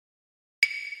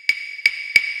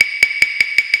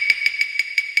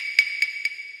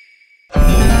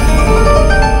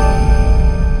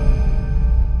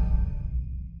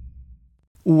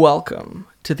Welcome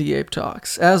to the Ape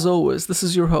Talks. As always, this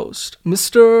is your host,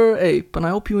 Mr. Ape, and I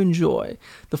hope you enjoy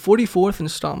the 44th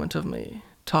installment of me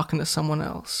talking to someone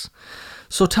else.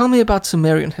 So tell me about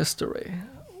Sumerian history.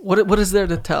 What is there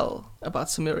to tell about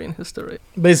Sumerian history?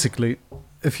 Basically,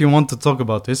 if you want to talk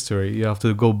about history, you have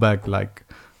to go back,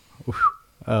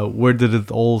 where did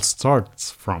it all start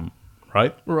from,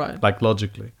 right? Right. Like,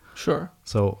 logically. Sure.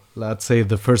 So, let's say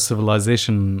the first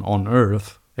civilization on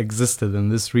Earth existed in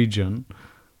this region,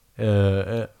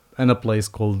 in a place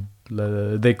called,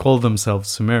 they call themselves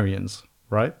Sumerians,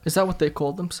 right? Is that what they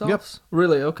called themselves? Yep.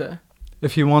 Really? Okay.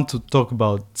 If you want to talk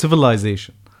about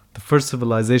civilization, the first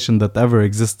civilization that ever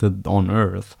existed on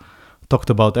Earth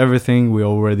talked about everything we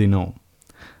already know.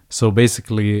 So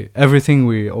basically, everything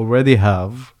we already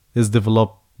have is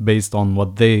developed based on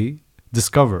what they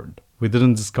discovered. We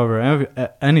didn't discover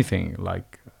anything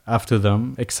after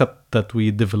them, except that we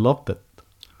developed it.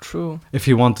 True. If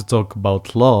you want to talk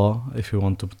about law, if you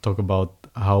want to talk about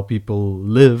how people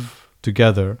live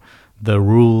together, the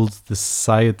rules, the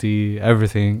society,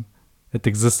 everything, it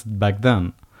existed back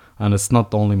then. And it's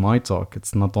not only my talk,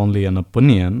 it's not only an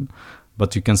opinion,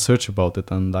 but you can search about it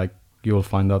and you will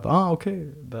find out, okay,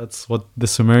 that's what the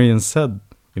Sumerians said.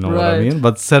 You know what I mean?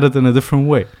 But said it in a different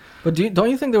way. But don't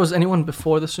you think there was anyone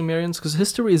before the Sumerians? Because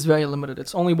history is very limited.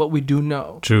 It's only what we do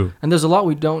know. True. And there's a lot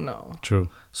we don't know. True.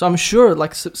 So I'm sure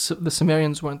the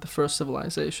Sumerians weren't the first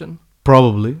civilization.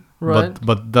 Probably. Right.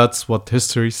 But that's what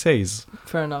history says.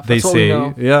 Fair enough. They that's say,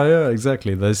 what we know. Yeah,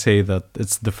 exactly. They say that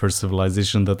it's the first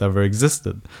civilization that ever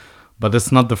existed. But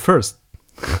it's not the first.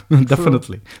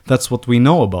 Definitely. That's what we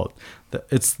know about.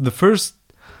 It's the first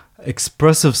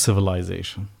expressive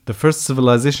civilization. The first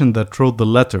civilization that wrote the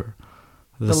letter.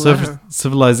 The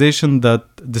civilization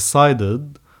that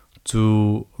decided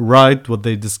to write what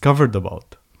they discovered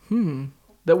about.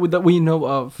 That we know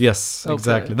of. Yes, Okay.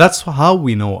 exactly. That's how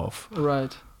we know of.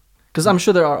 Right. Because I'm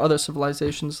sure there are other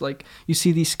civilizations, you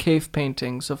see these cave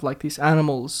paintings of these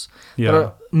animals that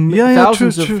are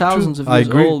thousands of years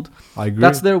old. I agree.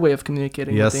 That's their way of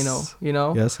communicating what they know, you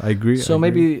know? Yes, I agree. So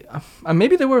maybe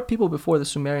there were people before the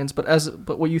Sumerians,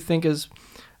 but what you think is,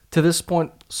 to this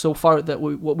point so far, that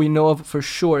what we know of for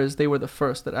sure is they were the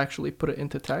first that actually put it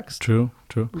into text. True.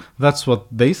 That's what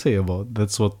they say about.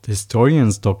 That's what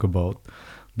historians talk about.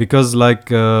 Because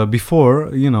before,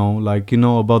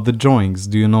 about the drawings.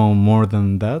 Do you know more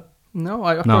than that? No,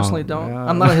 I personally don't. Yeah.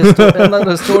 I'm not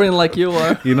a historian like you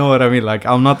are. You know what I mean?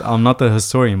 I'm not a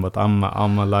historian, but I'm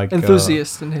a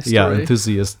enthusiast in history. Yeah,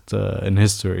 enthusiast in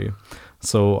history.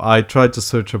 So I try to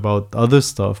search about other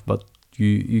stuff, but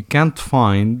you can't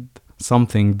find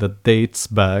something that dates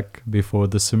back before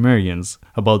the Sumerians,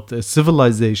 about a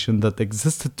civilization that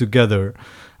existed together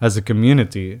as a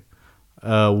community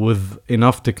with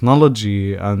enough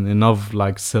technology and enough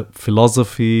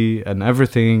philosophy and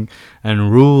everything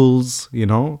and rules,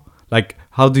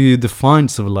 how do you define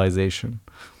civilization?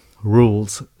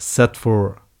 Rules set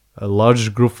for a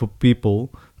large group of people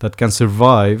that can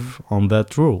survive on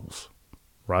that rules,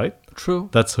 right? True.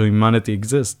 That's how humanity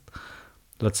exists.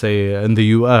 Let's say in the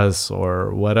US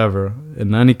or whatever,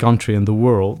 in any country in the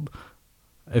world,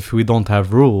 if we don't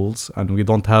have rules and we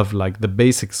don't have the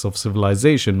basics of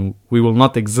civilization, we will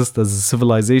not exist as a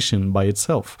civilization by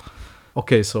itself.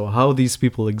 Okay, so how these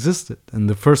people existed in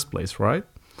the first place, right?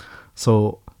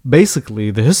 So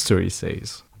basically the history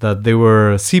says that they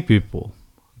were sea people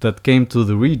that came to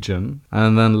the region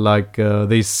and then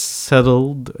they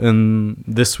settled in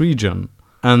this region.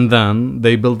 And then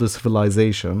they built a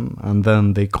civilization, and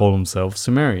then they call themselves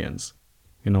Sumerians.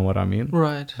 You know what I mean?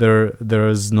 Right. There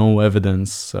is no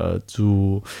evidence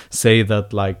to say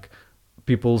that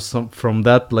people from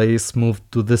that place moved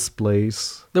to this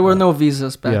place. There were no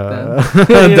visas back then.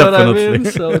 You know what I mean?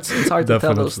 So it's hard to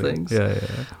tell those things. Yeah.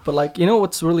 But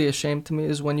what's really a shame to me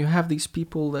is when you have these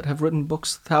people that have written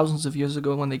books thousands of years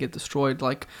ago when they get destroyed.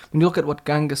 When you look at what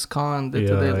Genghis Khan did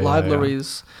to the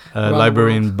libraries.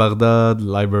 Library in Baghdad,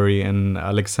 library in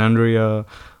Alexandria.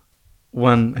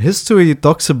 When history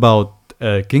talks about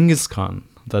Genghis Khan,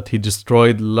 that he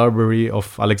destroyed the library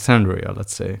of Alexandria,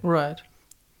 let's say. Right.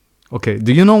 Okay,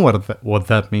 do you know what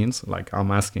that means?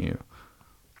 I'm asking you.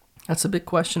 That's a big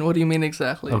question. What do you mean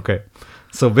exactly? Okay,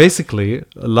 so basically,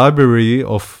 library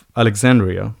of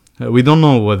Alexandria. We don't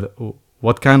know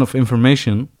what kind of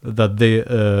information that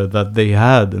they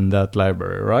had in that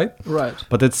library, right? Right.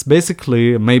 But it's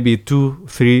basically maybe 2,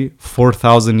 3,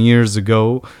 4,000 years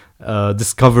ago,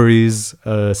 discoveries,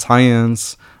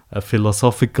 science, a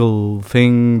philosophical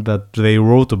thing that they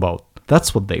wrote about.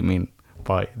 That's what they mean.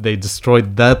 They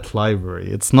destroyed that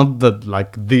library. It's not that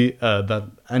that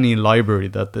any library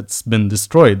that it's been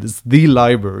destroyed. It's the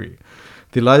library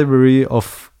the library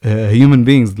of human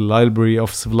beings, the library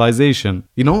of civilization.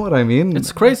 You know what I mean?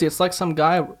 It's crazy. It's like some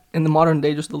guy in the modern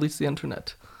day just deletes the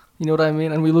internet. You know what I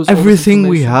mean? And we lose all this Everything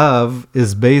we information. have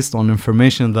is based on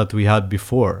information that we had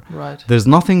before. Right. There's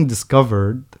nothing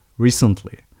discovered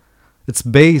recently. It's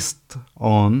based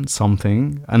on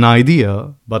something, an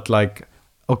idea, but like,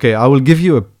 okay, I will give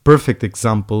you a perfect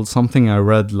example, something I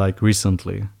read like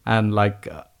recently. And like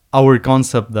our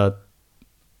concept that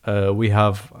we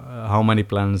have, how many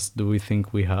planets do we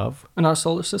think we have? In our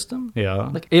solar system? Yeah.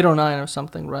 Like 8 or 9 or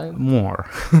something, right? More.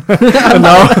 I'm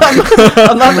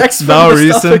not an expert Now on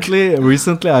this topic.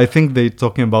 recently, I think they're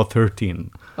talking about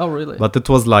 13. Oh, really? But it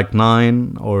was like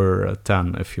 9 or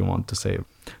 10, if you want to say.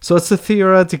 So it's a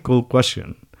theoretical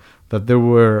question that there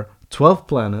were 12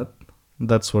 planets.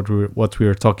 That's what we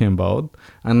are talking about.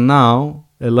 And now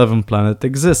 11 planets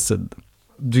existed.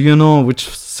 Do you know which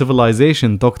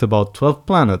civilization talked about 12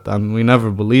 planets and we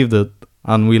never believed it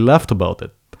and we laughed about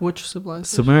it? Which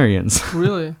civilization? Sumerians.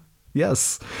 Really?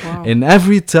 Yes. Wow. In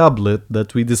every tablet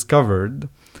that we discovered,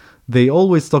 they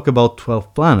always talk about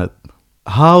 12 planets.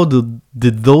 How did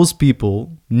those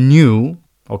people knew,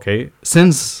 okay,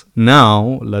 since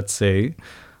now, let's say,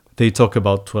 they talk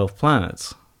about 12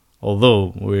 planets.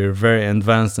 Although we're very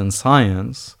advanced in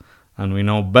science and we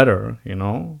know better, you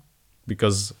know,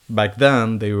 because back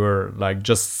then they were like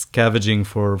just scavenging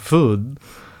for food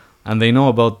and they know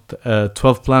about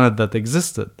 12 planets that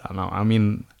existed. I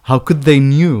mean, how could they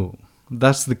knew?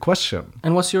 That's the question.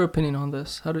 And what's your opinion on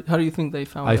this? How do you think they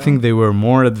found I out? think they were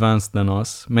more advanced than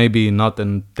us, maybe not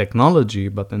in technology,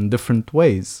 but in different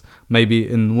ways, maybe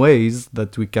in ways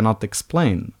that we cannot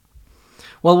explain.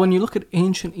 Well, when you look at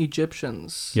ancient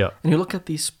Egyptians, Yeah. and you look at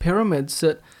these pyramids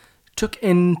that took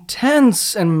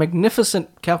intense and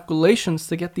magnificent calculations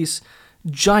to get these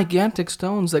gigantic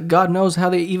stones that God knows how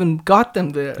they even got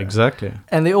them there. Exactly.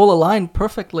 And they all aligned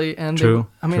perfectly. And True,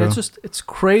 I mean, true. it's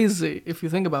crazy if you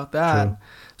think about that. True.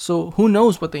 So who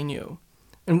knows what they knew?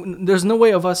 And there's no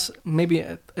way of us, maybe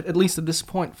at least at this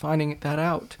point, finding that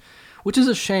out. Which is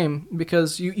a shame,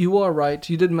 because you are right.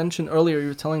 You did mention earlier, you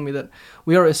were telling me that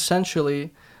we are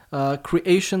essentially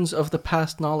creations of the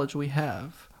past knowledge we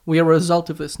have. We are a result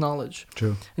of this knowledge.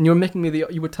 True. And you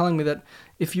were telling me that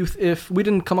if we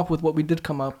didn't come up with what we did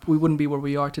come up, we wouldn't be where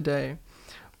we are today.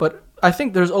 But I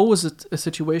think there's always a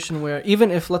situation where even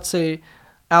if, let's say,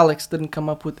 Alex didn't come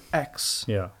up with X,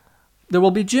 Yeah. there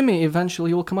will be Jimmy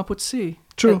eventually who will come up with C.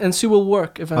 True. And C will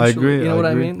work eventually. I agree, You know I what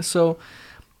agree. I mean? So,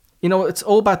 you know, it's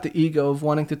all about the ego of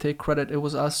wanting to take credit. It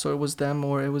was us, or it was them,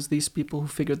 or it was these people who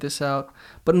figured this out.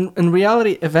 But in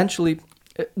reality, eventually,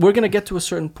 we're going to get to a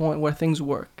certain point where things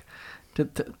work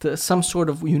to some sort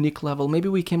of unique level. Maybe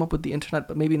we came up with the internet,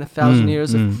 but maybe in 1,000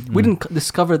 years, if we didn't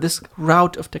discover this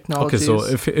route of technologies.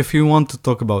 Okay, so if you want to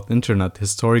talk about internet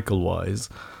historical wise,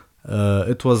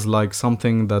 it was like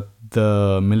something that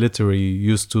the military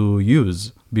used to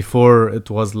use before it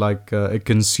was like a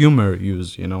consumer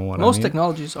use, you know what I mean? Most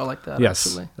technologies are like that, Yes,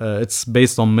 actually. it's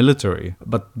based on military.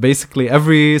 But basically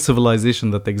every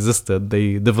civilization that existed,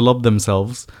 they developed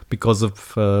themselves because of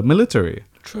military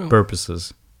True.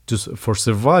 purposes, for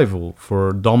survival,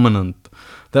 for dominant.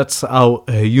 That's how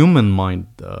a human mind,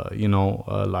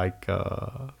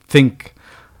 think.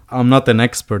 I'm not an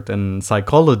expert in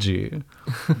psychology,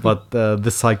 but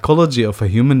the psychology of a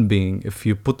human being, if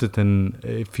you put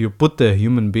a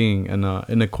human being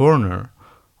in a corner,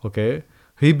 okay,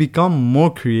 he become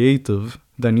more creative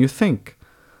than you think.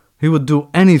 He would do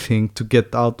anything to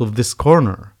get out of this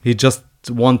corner. He just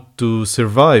want to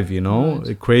survive, you know,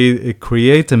 Right.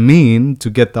 create a mean to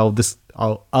get out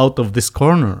of this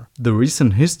corner. The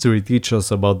recent history teaches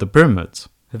us about the pyramids.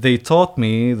 They taught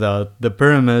me that the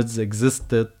pyramids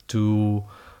existed to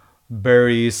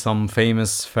bury some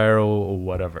famous pharaoh or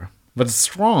whatever. But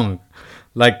it's wrong.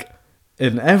 Like,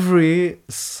 in every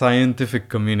scientific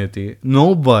community,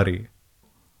 nobody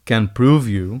can prove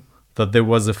you that there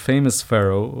was a famous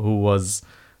pharaoh who was,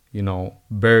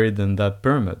 buried in that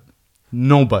pyramid.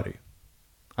 Nobody.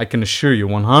 I can assure you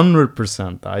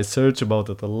 100%. I searched about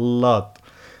it a lot.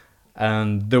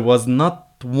 And there was not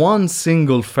one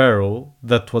single pharaoh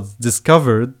that was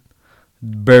discovered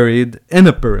buried in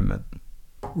a pyramid.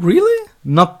 Really?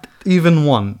 Not even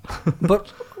one.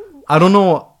 But I don't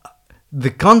know the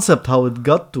concept how it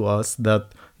got to us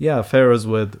that pharaohs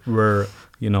were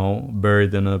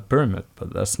buried in a pyramid,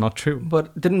 but that's not true.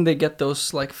 But didn't they get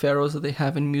those like pharaohs that they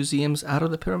have in museums out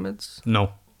of the pyramids?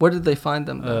 No. Where did they find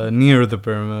them then? Near the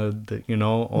pyramid,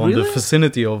 on the Really?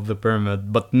 vicinity of the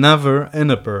pyramid, but never in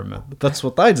a pyramid. That's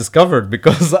what I discovered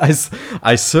because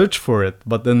I searched for it.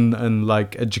 But in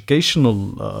like educational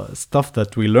stuff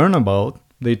that we learn about,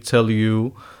 they tell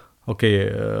you okay,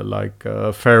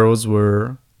 pharaohs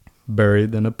were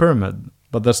buried in a pyramid,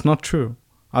 but that's not true.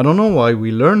 I don't know why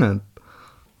we learn it.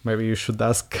 Maybe you should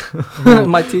ask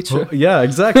My teacher. Yeah,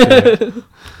 exactly.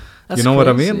 That's You know what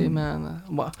I crazy, mean? man.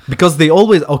 Wow. Because they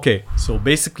always so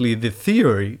basically the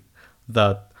theory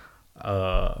that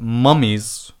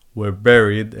mummies were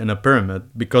buried in a pyramid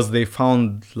because they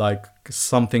found like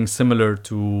something similar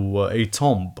to a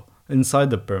tomb inside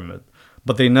the pyramid,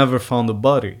 but they never found a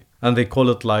body, and they call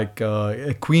it like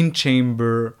a queen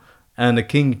chamber and a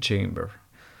king chamber,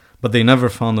 but they never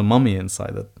found a mummy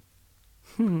inside it.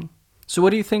 So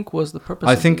what do you think was the purpose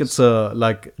I of think these? it's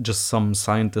like just some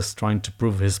scientist trying to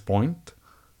prove his point.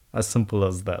 As simple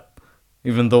as that.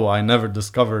 Even though I never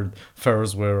discovered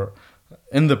pharaohs were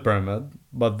in the pyramid,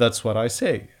 but that's what I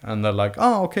say. And they're like,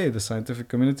 oh, okay, the scientific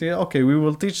community, okay, we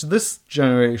will teach this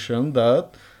generation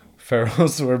that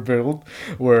pharaohs were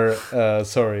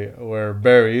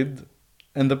buried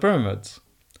in the pyramids.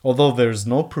 Although there's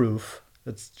no proof,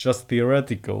 it's just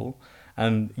theoretical,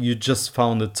 and you just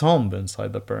found a tomb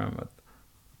inside the pyramid.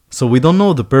 So we don't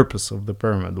know the purpose of the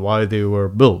pyramid, why they were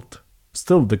built.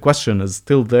 Still, the question is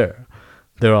still there.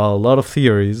 There are a lot of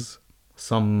theories.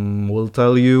 Some will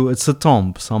tell you it's a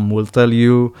tomb. Some will tell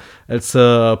you it's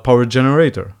a power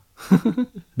generator.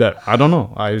 I don't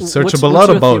know. I searched a lot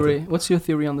about it. What's your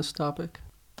theory on this topic?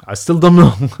 I still don't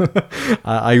know.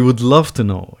 I would love to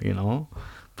know, you know.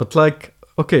 But like,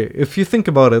 okay, if you think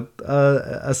about it,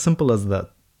 as simple as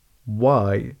that,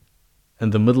 why in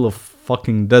the middle of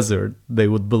fucking desert they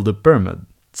would build a pyramid?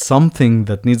 Something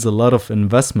that needs a lot of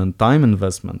investment, time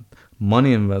investment,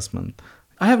 money investment.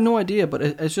 I have no idea, but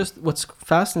it's just what's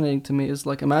fascinating to me is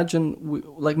like imagine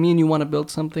like me and you want to build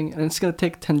something and it's going to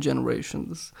take 10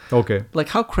 generations. Okay. Like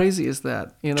how crazy is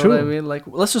that? You know True. what I mean? Like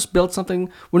let's just build something.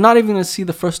 We're not even going to see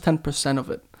the first 10% of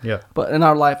it. Yeah. But in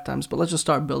our lifetimes, but let's just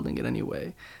start building it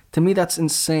anyway. To me that's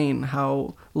insane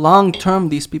how long-term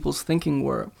these people's thinking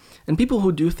were. And people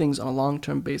who do things on a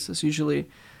long-term basis usually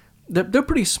they're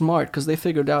pretty smart because they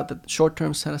figured out that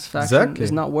short-term satisfaction is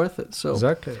not worth it. So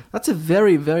that's a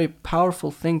very, very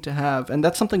powerful thing to have. And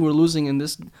that's something we're losing in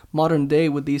this modern day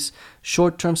with these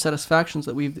short-term satisfactions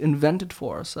that we've invented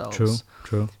for ourselves.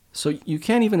 True. So you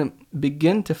can't even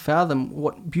begin to fathom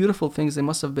what beautiful things they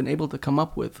must have been able to come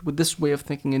up with this way of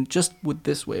thinking and just with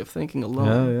this way of thinking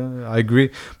alone. Yeah, I agree.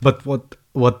 But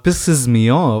what pisses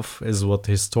me off is what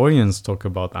historians talk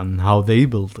about and how they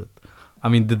built it. I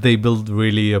mean, did they build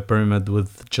really a pyramid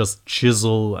with just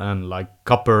chisel and like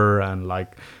copper and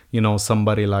like, you know,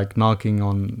 somebody like knocking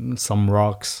on some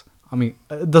rocks? I mean,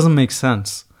 it doesn't make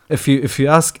sense. If you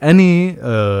ask any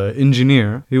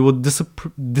engineer, he would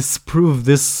disprove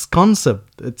this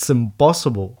concept. It's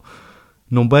impossible.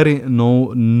 No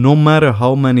matter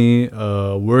how many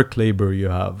work labor you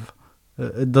have,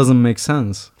 it doesn't make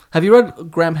sense. Have you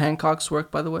read Graham Hancock's work,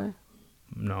 by the way?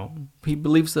 No. He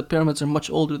believes the pyramids are much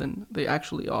older than they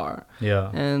actually are.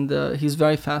 Yeah. And he's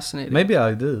very fascinated. Maybe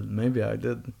I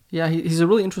did. Yeah, he's a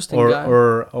really interesting guy.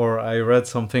 Or I read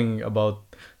something about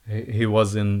he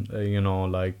was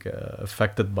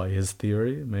affected by his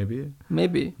theory, maybe.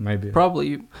 Maybe.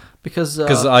 Probably. Because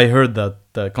I heard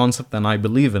that concept and I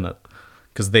believe in it.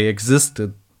 Because they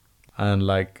existed and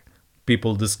like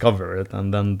people discover it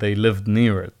and then they lived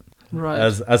near it. Right.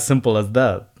 As simple as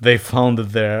that. They found it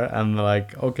there and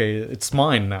like, okay, it's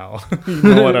mine now. You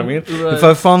know what I mean? Right. If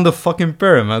I found the fucking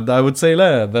pyramid, I would say,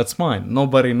 yeah, that's mine.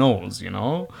 Nobody knows, you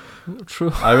know?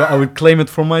 True. I would claim it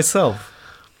for myself.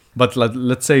 But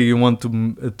let's say you want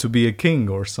to be a king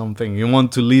or something. You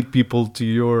want to lead people to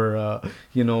your,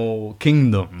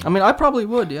 kingdom. I mean, I probably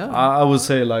would, yeah. I would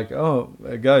say like, oh,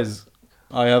 guys,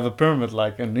 I have a pyramid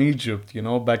like in Egypt,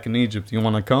 back in Egypt. You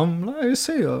want to come? I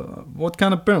say, what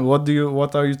kind of pyramid?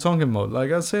 What are you talking about?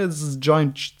 Like I say, it's a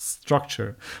giant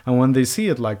structure. And when they see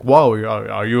it, like, wow,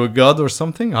 are you a god or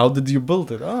something? How did you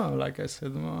build it? Oh, like I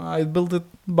said, I built it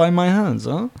by my hands,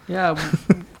 huh? Yeah,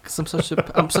 because I'm such a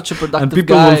productive guy. And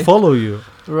people will follow you.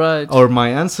 Right. Or my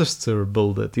ancestor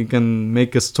built it. You can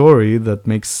make a story that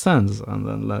makes sense and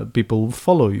then people will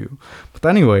follow you. But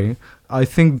anyway, I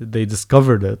think they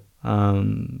discovered it.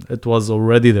 It was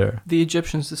already there. The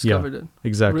Egyptians discovered it.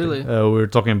 Exactly. Really? We're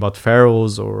talking about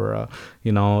pharaohs or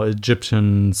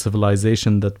Egyptian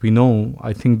civilization that we know.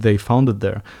 I think they found it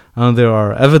there, and there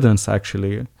are evidence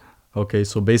actually. Okay,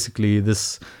 so basically,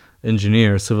 this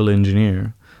civil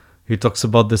engineer, he talks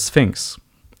about the Sphinx,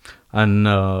 and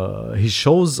he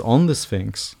shows on the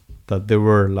Sphinx that there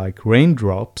were like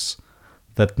raindrops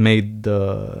that made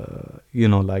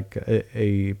like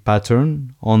a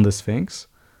pattern on the Sphinx.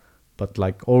 But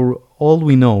like all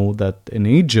we know that in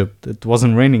Egypt it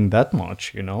wasn't raining that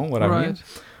much, you know what I mean?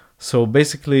 So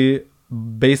basically,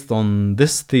 based on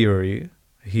this theory,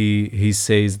 he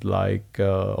says like,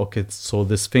 okay, so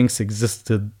the Sphinx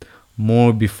existed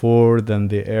more before than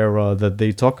the era that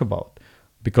they talk about,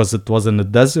 because it was in a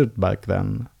desert back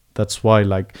then. That's why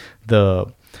like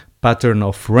the pattern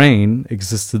of rain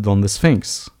existed on the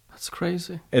Sphinx. That's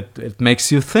crazy. It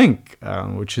makes you think,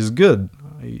 which is good.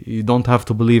 You don't have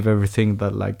to believe everything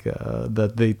that like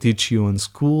that they teach you in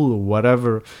school or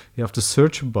whatever. You have to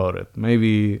search about it.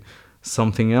 Maybe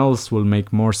something else will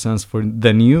make more sense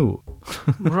than you.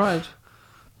 Right.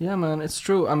 Yeah, man, it's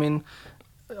true. I mean,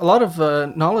 a lot of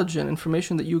knowledge and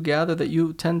information that you gather that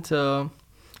you tend to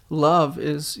love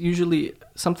is usually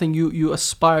something you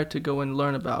aspire to go and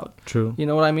learn about. True. You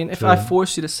know what I mean? If True. I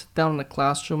force you to sit down in a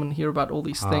classroom and hear about all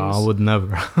these things, I would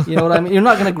never. you know what I mean? You're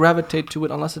not going to gravitate to it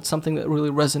unless it's something that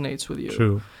really resonates with you.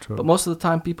 True. But most of the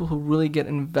time, people who really get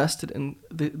invested in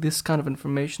this kind of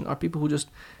information are people who just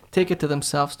take it to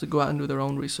themselves to go out and do their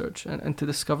own research and to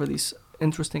discover these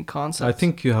interesting concepts. I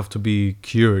think you have to be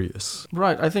curious.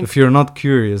 Right, I think... If you're not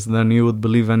curious, then you would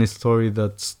believe any story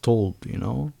that's told,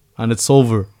 and it's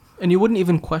over. And you wouldn't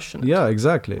even question it. Yeah,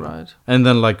 exactly. Right. And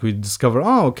then like we discover,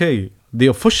 okay, the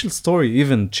official story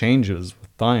even changes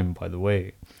with time, by the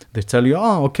way. They tell you,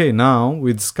 okay, now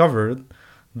we discovered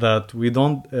that we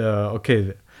don't,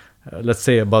 let's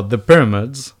say about the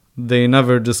pyramids, they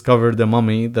never discovered a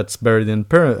mummy that's buried in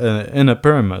a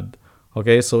pyramid.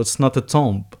 Okay, so it's not a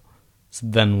tomb. So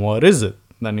then what is it?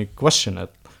 Then you question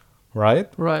it,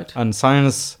 right? Right. And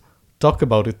science talk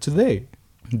about it today.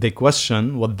 They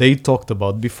question what they talked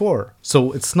about before.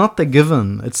 So it's not a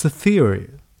given, it's a theory.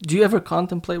 Do you ever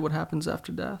contemplate what happens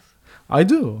after death? I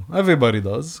do. Everybody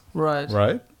does. Right.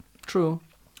 Right? True.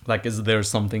 Like, is there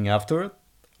something after it?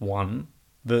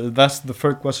 That's the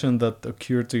first question that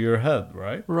occurred to your head,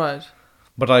 right? Right.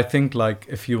 But I think, like,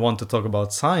 if you want to talk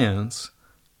about science,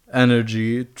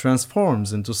 energy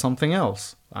transforms into something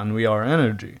else. And we are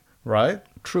energy, right?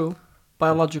 True.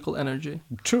 Biological energy.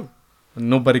 True.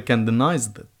 Nobody can deny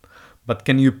that. But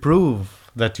can you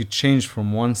prove that you change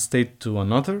from one state to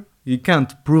another? You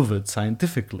can't prove it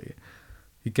scientifically.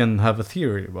 You can have a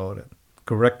theory about it.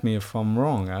 Correct me if I'm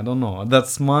wrong. I don't know.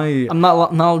 That's my... I'm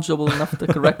not knowledgeable enough to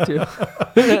correct you.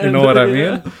 You know what I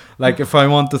mean? Like, if I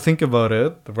want to think about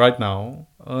it right now,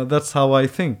 that's how I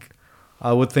think.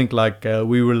 I would think like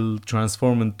we will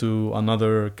transform into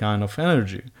another kind of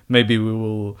energy. Maybe we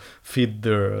will feed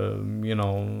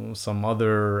some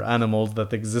other animals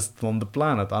that exist on the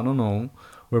planet. I don't know.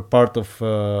 We're part of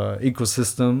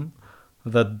ecosystem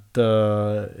that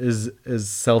is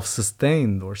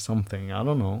self-sustained or something. I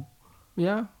don't know.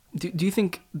 Yeah. Do you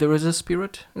think there is a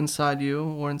spirit inside you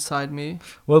or inside me?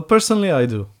 Well, personally, I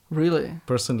do. Really?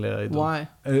 Personally, I do. Why?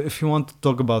 If you want to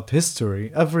talk about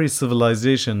history, every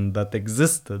civilization that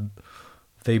existed,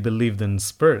 they believed in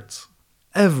spirits.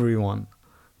 Everyone.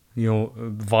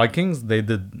 Vikings, they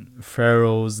did.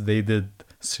 Pharaohs, they did.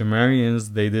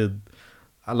 Sumerians, they did.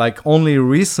 Like, only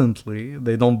recently,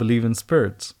 they don't believe in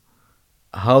spirits.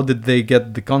 How did they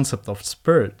get the concept of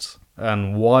spirits?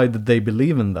 And why did they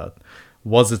believe in that?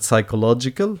 Was it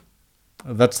psychological?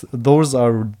 Those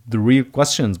are the real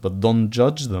questions, but don't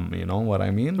judge them, you know what I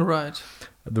mean? Right.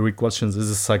 The real questions, is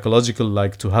it psychological,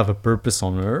 like to have a purpose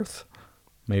on earth?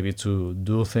 Maybe to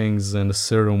do things in a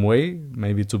certain way?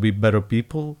 Maybe to be better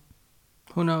people?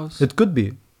 Who knows? It could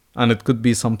be. And it could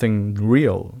be something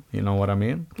real, you know what I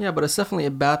mean? Yeah, but it's definitely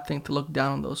a bad thing to look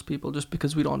down on those people just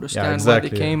because we don't understand why they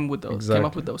came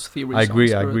up with those theories. I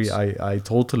agree. I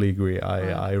totally agree.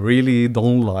 I really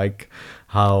don't like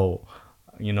how,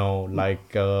 the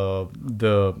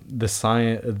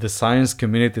science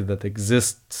community that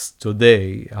exists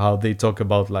today, how they talk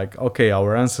about like, okay,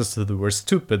 our ancestors were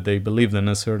stupid, they believed in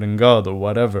a certain god or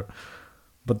whatever.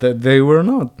 But they were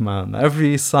not, man.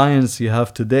 Every science you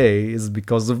have today is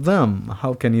because of them.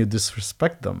 How can you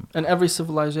disrespect them? And every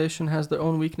civilization has their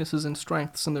own weaknesses and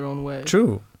strengths in their own way.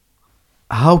 True.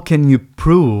 How can you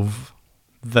prove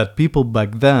that people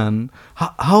back then...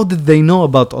 How did they know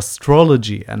about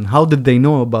astrology? And how did they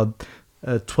know about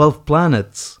 12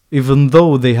 planets? Even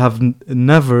though they have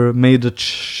never made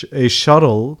a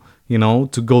shuttle,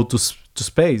 to go to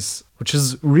space. Which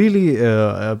is really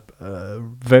a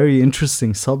very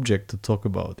interesting subject to talk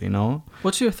about,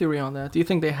 What's your theory on that? Do you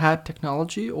think they had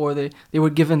technology or they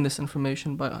were given this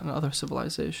information by another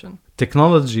civilization?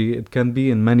 Technology, it can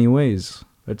be in many ways.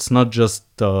 It's not just,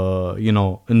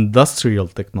 industrial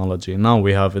technology. Now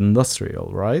we have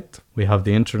industrial, right? We have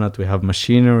the internet, we have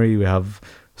machinery, we have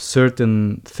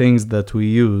certain things that we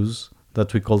use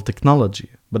that we call technology.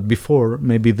 But before,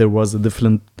 maybe there was a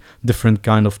different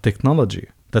kind of technology.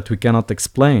 that we cannot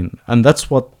explain. And that's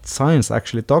what science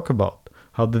actually talk about.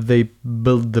 How did they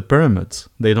build the pyramids?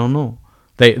 They don't know.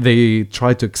 They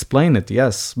try to explain it,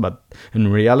 yes, but in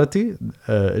reality,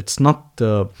 it's not.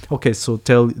 Okay, so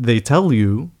they tell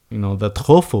you, that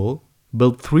Khufu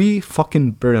built 3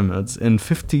 fucking pyramids in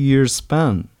 50 years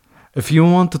span. If you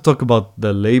want to talk about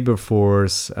the labor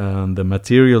force and the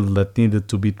material that needed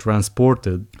to be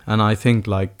transported, and I think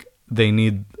like they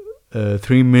need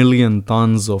 3 million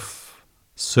tons of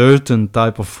certain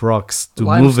type of rocks to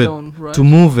Limestone, right?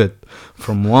 move it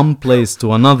from one place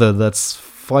to another that's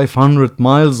 500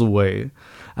 miles away,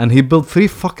 and he built 3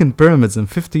 fucking pyramids in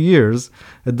 50 years.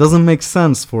 It doesn't make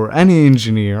sense for any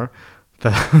engineer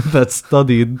that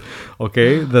studied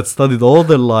all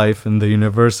their life in the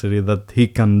university that he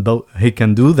can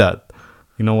do that.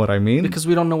 You know what I mean? Because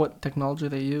we don't know what technology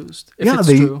they used.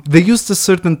 They used a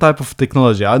certain type of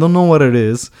technology. I don't know what it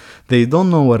is. They don't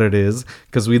know what it is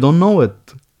because we don't know it.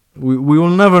 We will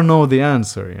never know the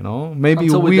answer, Maybe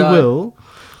we will.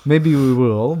 Maybe we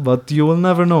will, but you will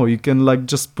never know. You can like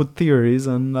just put theories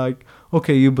and like,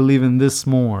 okay, you believe in this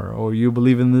more or you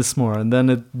believe in this more, and then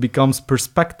it becomes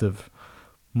perspective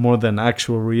more than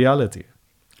actual reality.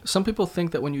 Some people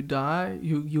think that when you die,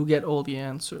 you get all the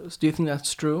answers. Do you think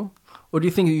that's true? Or do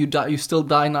you think you still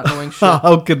die not knowing shit?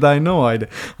 How could I know?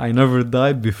 I never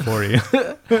died before you.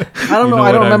 I don't know.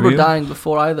 I don't remember dying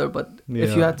before either, but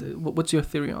if you had to, what's your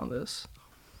theory on this?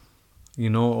 You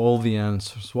know all the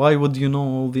answers. Why would you know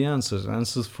all the answers?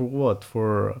 Answers for what?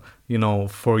 For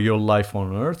your life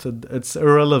on Earth? It's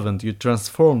irrelevant. You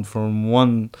transformed from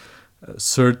one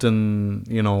certain,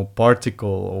 particle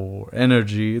or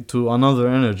energy to another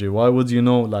energy. Why would you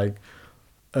know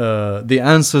the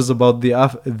answers about the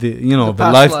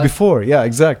life before? Yeah,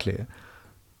 exactly.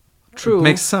 True. It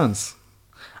makes sense.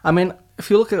 I mean, if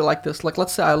you look at it like this, like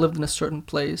let's say I lived in a certain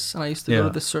place and I used to go to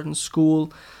this certain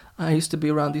school. I used to be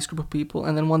around these group of people,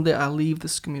 and then one day I leave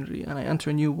this community and I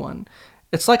enter a new one.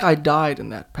 It's like I died in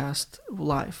that past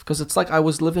life, because it's like I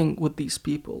was living with these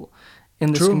people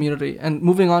in this community, and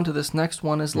moving on to this next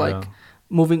one is like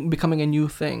becoming a new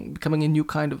thing, becoming a new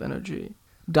kind of energy,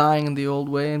 dying in the old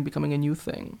way and becoming a new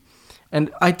thing. And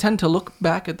I tend to look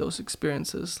back at those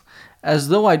experiences as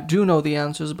though I do know the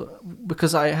answers, but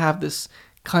because I have this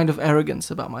kind of arrogance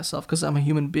about myself, because I'm a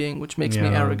human being, which makes me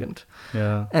arrogant.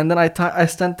 Yeah. And then I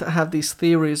tend to have these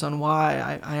theories on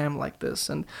why I am like this,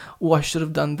 and I should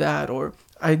have done that, or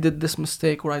I did this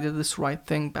mistake, or I did this right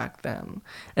thing back then.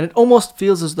 And it almost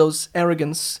feels as though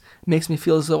arrogance makes me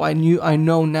feel as though I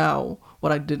know now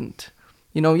what I didn't.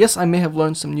 Yes, I may have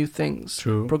learned some new things,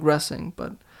 progressing,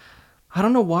 but I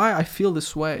don't know why I feel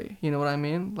this way. You know what I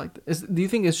mean? Like, do you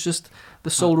think it's just the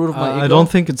soul root of my ego? I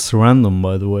don't think it's random,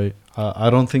 by the way. I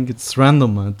don't think it's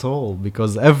random at all,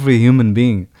 because every human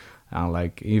being,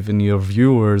 like even your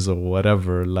viewers or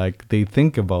whatever, like they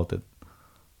think about it,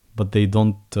 but they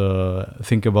don't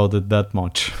think about it that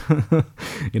much.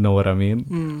 You know what I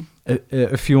mean?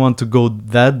 If you want to go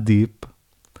that deep,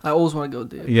 I always want to go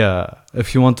deep. Yeah,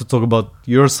 if you want to talk about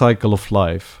your cycle of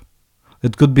life,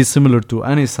 it could be similar to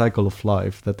any cycle of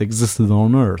life that existed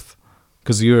on Earth,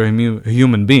 because you're a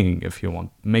human being. If you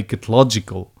want, make it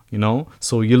logical.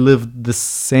 So you lived the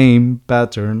same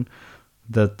pattern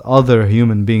that other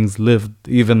human beings lived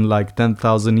even like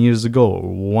 10,000 years ago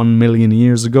or 1 million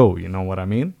years ago. You know what I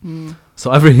mean?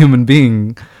 So every human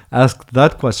being asked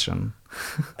that question.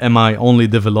 Am I only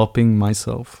developing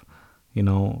myself?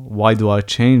 Why do I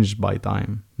change by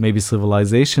time? Maybe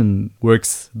civilization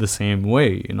works the same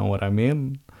way. You know what I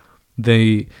mean?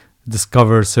 They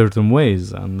discover certain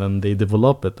ways and then they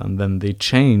develop it and then they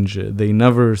change. They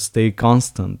never stay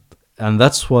constant. And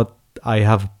that's what I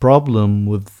have a problem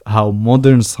with, how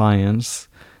modern science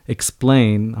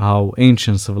explain how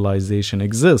ancient civilization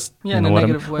exists. Yeah, in a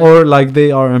negative way. Or like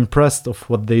they are impressed of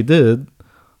what they did,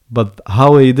 but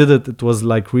how they did it, it was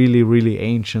like really, really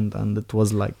ancient, and it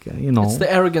was like, It's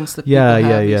the arrogance that people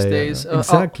have these days.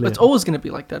 Exactly. It's always going to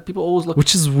be like that. People always look...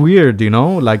 Which is weird,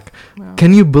 like,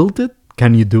 can you build it?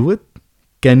 Can you do it?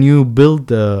 Can you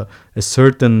build a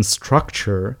certain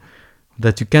structure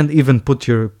that you can't even put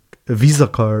your Visa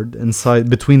card inside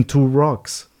between 2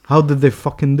 rocks? How did they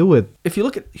fucking do it? If you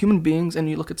look at human beings and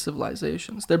you look at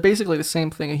civilizations, they're basically the same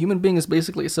thing. A human being is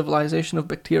basically a civilization of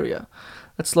bacteria.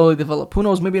 that slowly develop. Who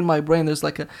knows? Maybe in my brain there's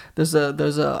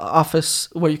a office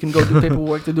where you can go do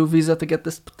paperwork to do visa to get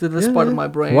this to this part of my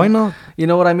brain. Why not? You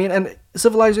know what I mean? And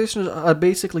civilizations are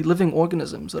basically living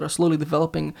organisms that are slowly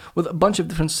developing with a bunch of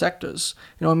different sectors.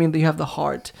 You know what I mean? You have the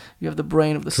heart, you have the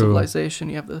brain of the True. civilization,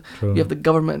 you have the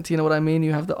government. You know what I mean?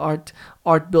 You have the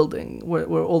art building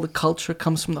where all the culture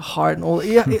comes from the heart and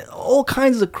all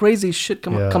kinds of crazy shit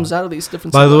comes out of these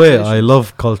different. By the way, I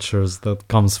love cultures that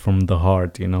comes from the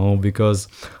heart, because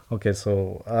okay,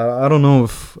 so I don't know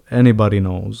if anybody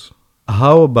knows.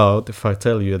 How about if I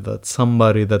tell you that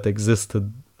somebody that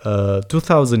existed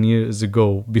 2000 years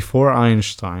ago before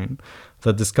Einstein,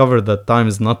 that discovered that time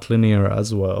is not linear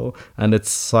as well, and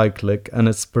it's cyclic, and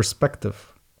it's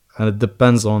perspective, and it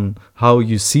depends on how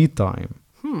you see time.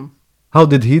 How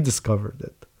did he discover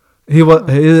it?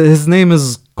 His name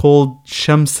is called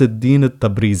Shamsuddin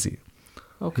al-Tabrizi.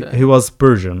 Okay. He was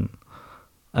Persian,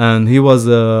 and he was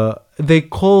they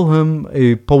call him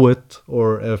a poet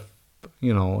or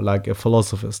like a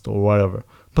philosophist or whatever.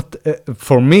 But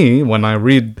for me, when I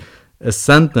read a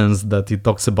sentence that he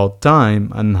talks about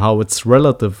time and how it's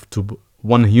relative to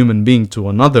one human being to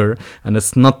another, and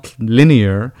it's not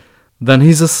linear, then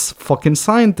he's a fucking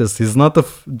scientist. He's not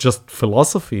just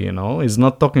philosophy, He's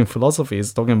not talking philosophy.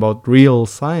 He's talking about real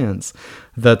science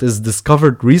that is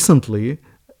discovered recently,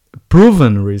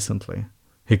 proven recently.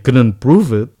 He couldn't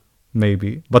prove it,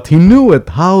 maybe, but he knew it.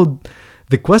 How?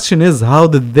 The question is, how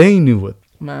did they knew it?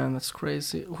 Man, that's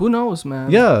crazy. Who knows,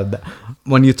 man? Yeah,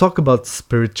 when you talk about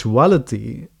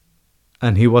spirituality,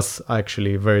 and he was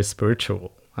actually very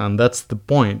spiritual, and that's the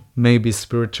point. Maybe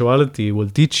spirituality will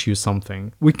teach you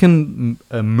something. We can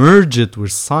merge it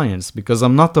with science, because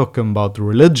I'm not talking about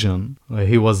religion.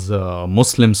 He was a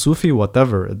Muslim, Sufi,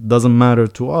 whatever. It doesn't matter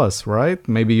to us, right?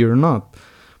 Maybe you're not.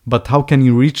 But how can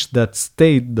you reach that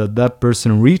state that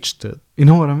person reached it? You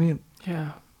know what I mean?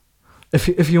 Yeah.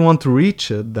 If you want to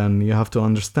reach it, then you have to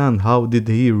understand how did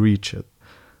he reach it.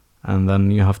 And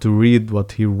then you have to read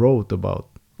what he wrote about.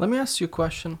 Let me ask you a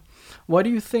question. Why do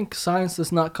you think science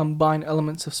does not combine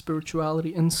elements of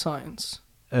spirituality in science?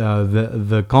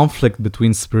 The conflict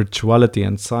between spirituality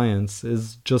and science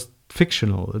is just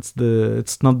fictional.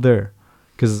 It's not there.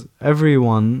 Because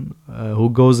everyone who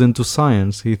goes into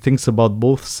science, he thinks about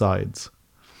both sides.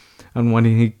 And when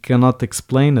he cannot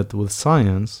explain it with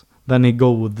science, then he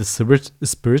go with the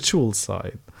spiritual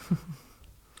side.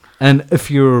 And if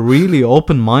you're really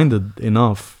open-minded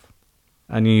enough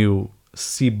and you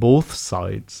see both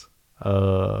sides,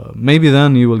 maybe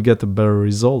then you will get a better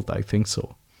result. I think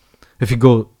so. If you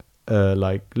go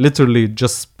literally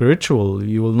just spiritual,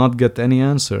 you will not get any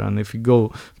answer. And if you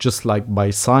go just like by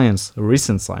science,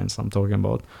 recent science I'm talking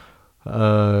about,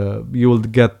 you will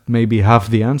get maybe half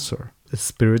the answer.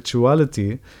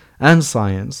 Spirituality and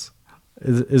science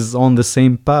is on the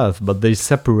same path, but they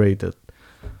separate it.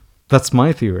 That's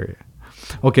my theory.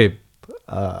 Okay,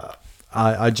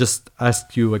 I just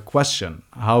asked you a question.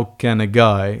 How can a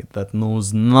guy that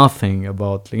knows nothing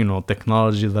about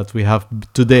technology that we have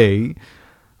today,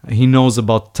 he knows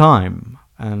about time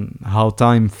and how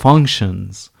time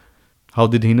functions? How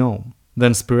did he know?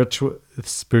 Then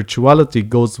spirituality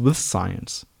goes with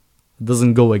science. It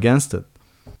doesn't go against it.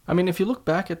 I mean, if you look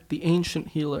back at the ancient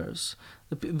healers,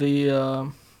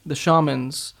 the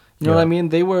shamans, you know what I mean?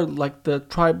 They were like the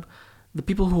tribe, the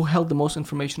people who held the most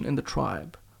information in the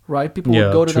tribe, right? People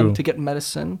would go to them to get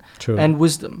medicine and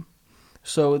wisdom.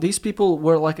 So these people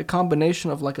were like a combination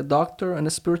of like a doctor and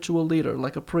a spiritual leader,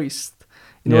 like a priest.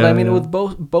 You know what I mean? With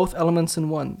both elements in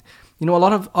one. A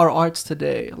lot of our arts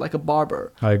today, like a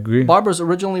barber. I agree. Barbers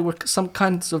originally were some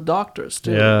kinds of doctors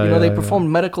too. They performed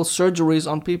medical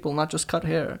surgeries on people, not just cut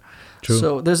hair. True.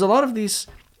 So there's a lot of these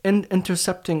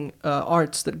intercepting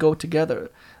arts that go together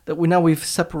that we've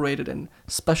separated and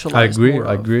specialized.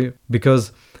 I agree.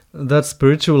 Because that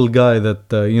spiritual guy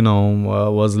that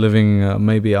was living,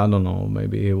 maybe I don't know,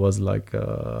 maybe he was like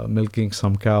milking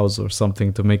some cows or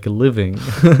something to make a living.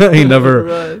 he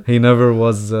never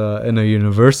was in a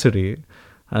university,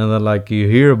 and then like you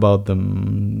hear about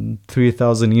them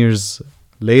 3,000 years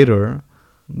later,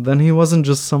 then he wasn't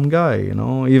just some guy,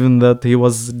 even that he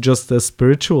was just a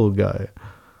spiritual guy.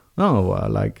 No,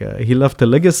 he left a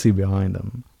legacy behind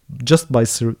him just by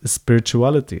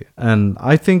spirituality. And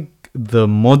I think the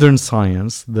modern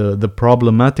science, the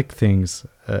problematic things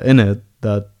in it,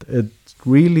 that it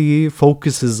really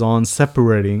focuses on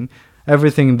separating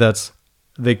everything that's,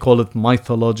 they call it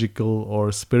mythological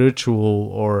or spiritual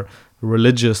or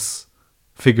religious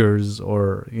figures,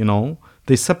 or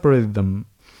they separate them.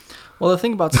 Well, the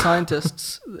thing about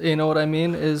scientists, you know what I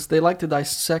mean, is they like to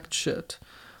dissect shit.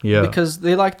 Yeah. Because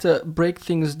they like to break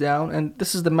things down, and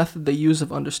this is the method they use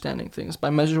of understanding things, by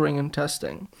measuring and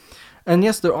testing. And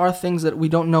yes, there are things that we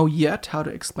don't know yet how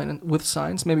to explain with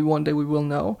science. Maybe one day we will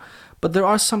know. But there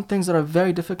are some things that are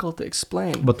very difficult to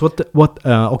explain. But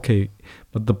okay.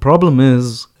 But the problem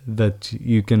is that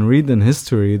you can read in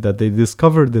history that they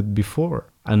discovered it before,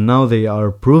 and now they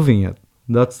are proving it.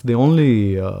 That's the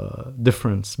only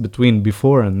difference between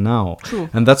before and now. True.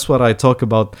 And that's what I talk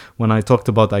about when I talked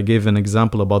about, I gave an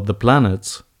example about the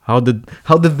planets. How did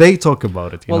they talk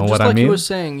about it? You know what I mean? Well, just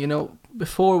like you were saying,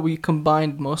 before we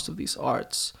combined most of these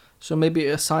arts. So maybe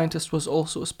a scientist was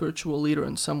also a spiritual leader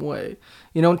in some way.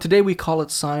 Today we call it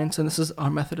science, and this is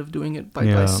our method of doing it by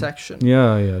dissection.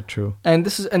 Yeah, true.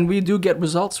 And we do get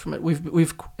results from it.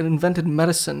 We've invented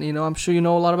medicine. I'm sure you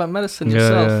know a lot about medicine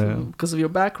yourself because of your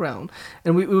background.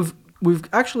 And we've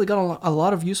actually got a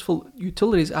lot of useful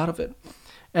utilities out of it.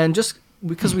 And just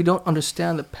because we don't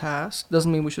understand the past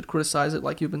doesn't mean we should criticize it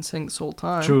like you've been saying this whole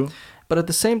time. True. But at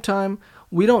the same time,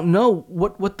 we don't know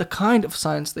what the kind of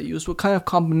science they used, what kind of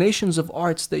combinations of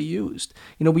arts they used.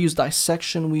 We use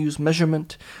dissection, we use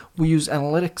measurement, we use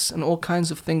analytics, and all kinds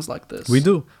of things like this. We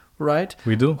do. Right?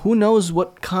 We do. Who knows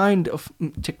what kind of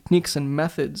techniques and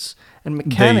methods and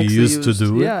mechanics they used to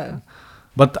do it.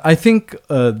 But I think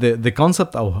the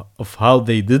concept of how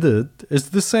they did it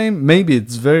is the same. Maybe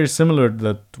it's very similar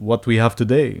to what we have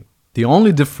today. The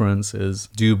only difference is,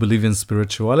 do you believe in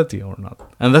spirituality or not?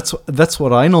 And that's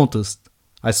what I noticed.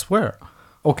 I swear.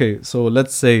 Okay, so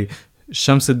let's say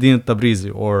Shamsuddin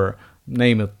Tabrizi, or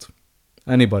name it,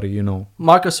 anybody,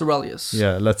 Marcus Aurelius.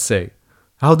 Yeah, let's say.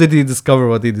 How did he discover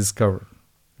what he discovered?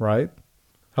 Right?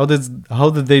 How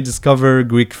did they discover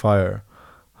Greek fire?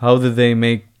 How did they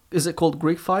make... Is it called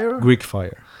Greek fire? Greek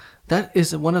fire. That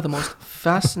is one of the most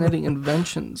fascinating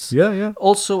inventions. Yeah.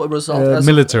 Also a result of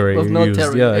military.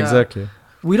 Used. Yeah, exactly.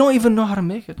 We don't even know how to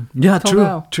make it. Yeah, true.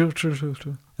 Now. True.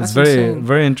 It's That's very, insane.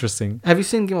 very interesting. Have you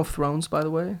seen Game of Thrones, by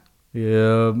the way?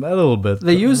 Yeah, a little bit.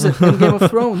 They use it in Game of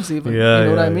Thrones even. Yeah, you know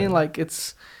what I yeah. mean? Like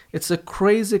it's a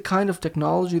crazy kind of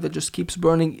technology that just keeps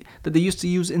burning, that they used to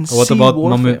use in What sea about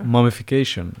warfare.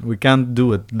 mummification? We can't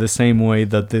do it the same way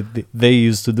that they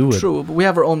used to do it. True, but we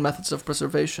have our own methods of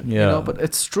preservation. Yeah. But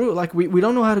it's true. Like we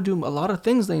don't know how to do a lot of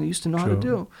things they used to know how to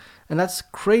do. And that's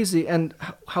crazy, and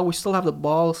how we still have the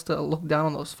balls to look down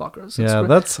on those fuckers. Yeah,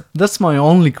 that's my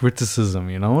only criticism,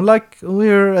 Like,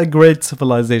 we're a great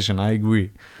civilization, I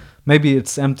agree. Maybe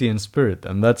it's empty in spirit,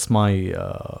 and that's my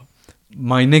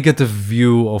negative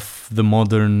view of the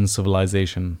modern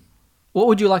civilization. What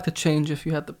would you like to change if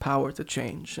you had the power to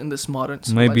change in this modern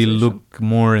civilization? Maybe look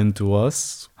more into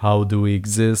us. How do we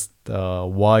exist?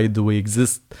 Why do we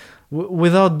exist?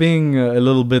 Without being a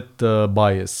little bit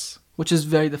biased. Which is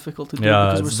very difficult to do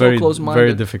because we're so close-minded.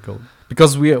 Very difficult.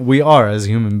 Because we are, as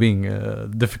human being,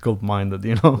 difficult-minded,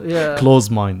 Yeah.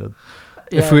 Close-minded.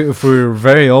 Yeah. If we're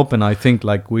very open, I think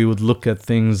we would look at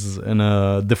things in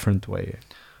a different way.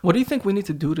 What do you think we need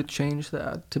to do to change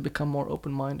that, to become more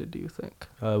open-minded, do you think?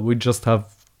 We just have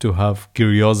to have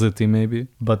curiosity, maybe.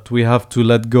 But we have to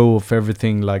let go of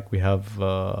everything we have...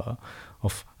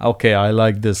 okay, I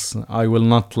like this. I will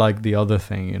not like the other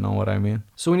thing. You know what I mean?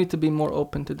 So we need to be more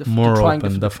open to trying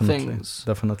different definitely, things.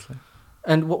 Definitely.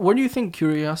 And where do you think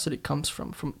curiosity comes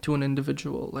from to an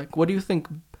individual? What do you think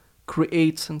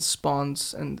creates and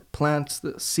spawns and plants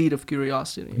the seed of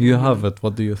curiosity? You have it.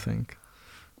 What do you think?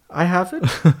 I have it?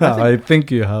 I think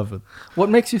you have it. What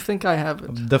makes you think I have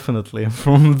it? Definitely.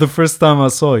 From the first time I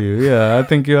saw you. Yeah, I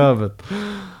think you have it.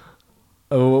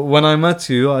 When I met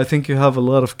you, I think you have a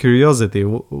lot of curiosity.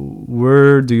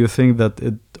 Where do you think that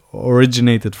it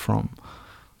originated from?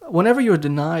 Whenever you're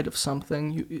denied of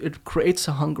something, it creates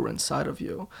a hunger inside of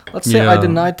you. Let's say I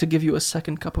denied to give you a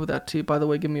second cup of that tea. By the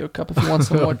way, give me your cup if you want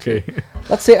some more tea.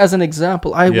 Let's say, as an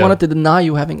example, I wanted to deny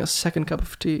you having a second cup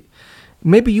of tea.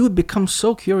 Maybe you would become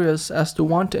so curious as to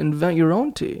want to invent your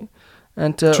own tea.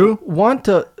 And to want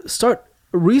to start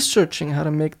researching how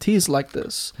to make teas like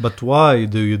this. But why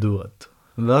do you do it?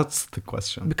 That's the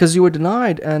question. Because you were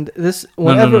denied, and this...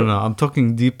 Whenever... No. I'm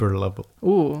talking deeper level.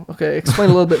 Ooh, okay. Explain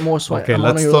a little bit more so okay, I'm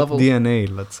let's on your talk level. DNA,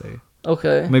 let's say.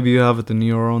 Okay. Maybe you have it in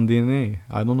your own DNA.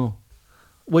 I don't know.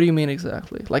 What do you mean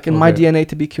exactly? Like in my DNA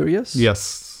to be curious?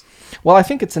 Yes. Well, I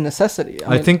think it's a necessity.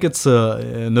 I think it's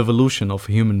an evolution of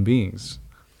human beings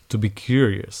to be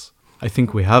curious. I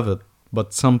think we have it,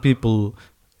 but some people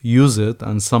use it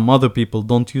and some other people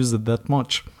don't use it that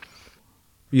much.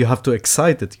 You have to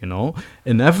excite it,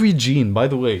 In every gene, by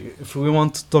the way, if we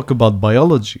want to talk about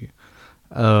biology,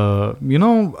 I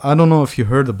don't know if you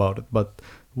heard about it, but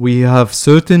we have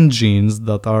certain genes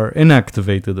that are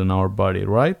inactivated in our body,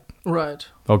 right? Right.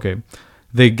 Okay.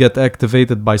 they get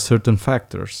activated by certain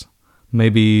factors.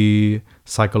 Maybe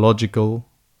psychological,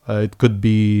 it could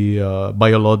be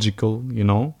biological, you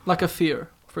know? Like a fear,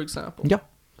 for example. Yeah.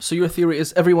 So your theory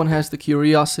is everyone has the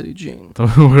curiosity gene.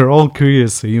 We're all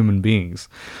curious human beings.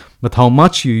 But how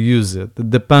much you use it, it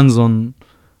depends on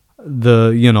the,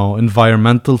 you know,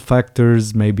 environmental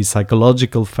factors, maybe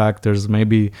psychological factors,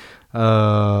 maybe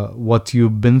what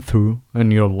you've been through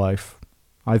in your life.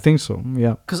 I think so,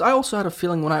 yeah. Because I also had a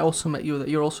feeling when I also met you that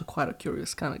you're also quite a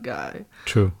curious kind of guy.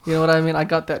 True. You know what I mean? I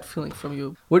got that feeling from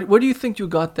you. Where do you think you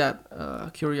got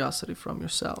that curiosity from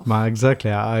yourself?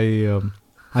 Exactly.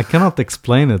 I cannot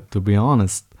explain it, to be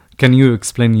honest. Can you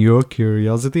explain your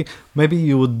curiosity? Maybe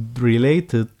you would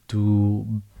relate it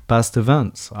to past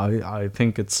events. I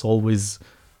think it's always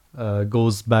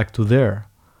goes back to there.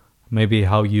 Maybe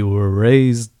how you were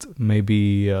raised,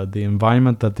 maybe the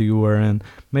environment that you were in,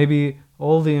 maybe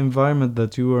all the environment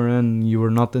that you were in, you were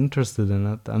not interested in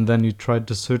it, and then you tried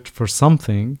to search for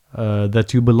something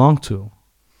that you belong to.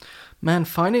 Man,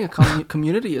 finding a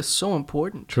community is so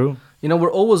important. True. You know,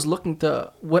 we're always looking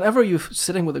to, whenever you're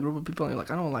sitting with a group of people and you're like,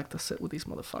 I don't like to sit with these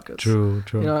motherfuckers. True.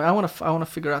 You know, I want to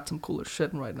figure out some cooler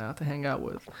shit right now to hang out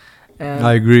with. And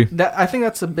I agree. I think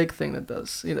that's a big thing that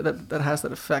does, you know, that has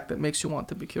that effect that makes you want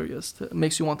to be curious,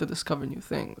 makes you want to discover new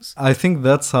things. I think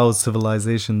that's how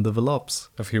civilization develops.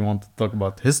 If you want to talk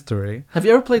about history. Have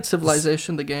you ever played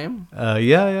Civilization, the game?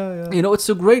 Yeah. You know, it's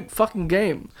a great fucking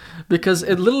game because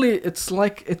it's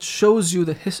like it shows you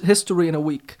the history in a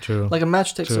week. True. Like a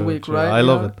match takes a week, right? I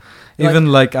love it.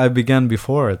 Even like I began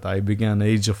before it. I began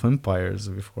Age of Empires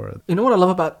before it. You know what I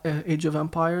love about Age of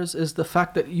Empires is the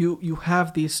fact that you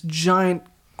have these giant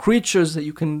creatures that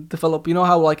you can develop. You know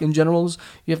how like in generals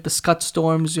you have the Scud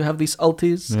Storms, you have these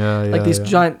ultis, these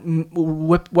giant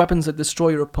weapons that destroy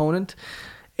your opponent.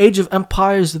 Age of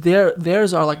Empires,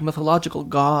 theirs are like mythological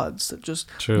gods that just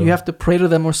you have to pray to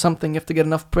them or something. You have to get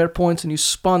enough prayer points, and you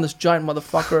spawn this giant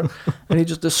motherfucker, and he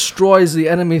just destroys the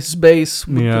enemy's base.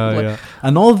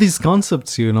 And all these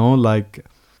concepts, you know, like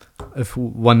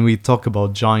when we talk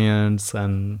about giants,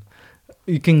 and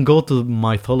you can go to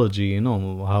mythology. You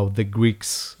know how the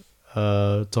Greeks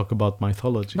talk about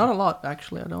mythology. Not a lot,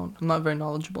 actually. I don't. I'm not very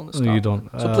knowledgeable in this topic. You don't.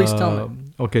 So please tell me.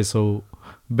 Okay, so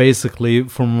basically,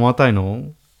 from what I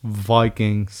know,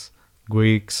 Vikings,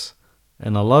 Greeks,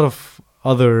 and a lot of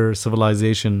other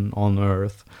civilization on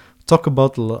Earth talk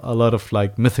about a lot of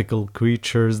like mythical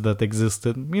creatures that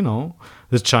existed. You know,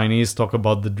 the Chinese talk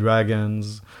about the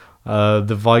dragons.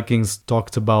 The Vikings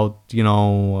talked about, you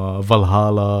know,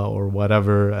 Valhalla or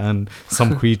whatever, and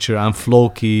some creature, and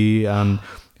Floki, and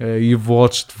you've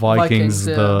watched Vikings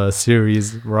the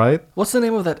series, right? What's the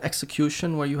name of that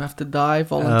execution where you have to die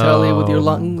voluntarily with your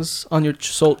lungs on your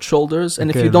shoulders, and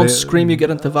if you don't scream, you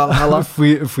get into Valhalla?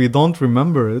 If we don't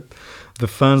remember it, the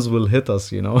fans will hit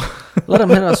us, you know. Let them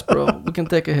hit us, bro. We can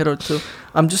take a hit or two.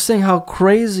 I'm just saying how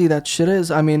crazy that shit is.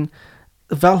 I mean,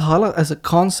 Valhalla as a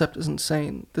concept is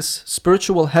insane. This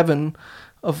spiritual heaven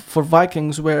for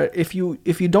Vikings, where if you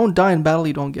don't die in battle,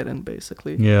 you don't get in,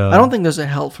 basically. Yeah. I don't think there's a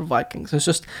hell for Vikings. It's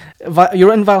just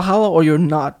you're in Valhalla or you're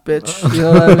not, bitch. You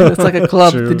know what I mean? It's like a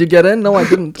club. Did you get in? No, I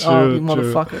didn't. You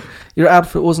motherfucker. Your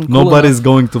outfit wasn't cool Nobody's enough.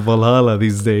 Going to Valhalla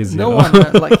these days. No one.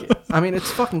 Man. Like, I mean, it's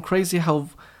fucking crazy how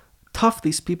tough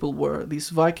these people were,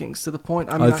 these Vikings, to the point.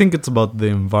 I think it's about the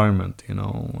environment, you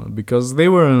know, because they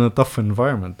were in a tough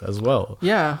environment as well.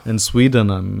 Yeah. In Sweden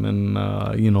and in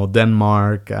you know,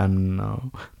 Denmark, and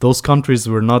those countries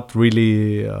were not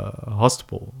really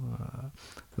hospitable.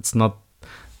 It's not.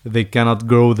 They cannot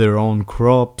grow their own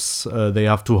crops. They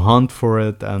have to hunt for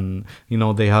it, and you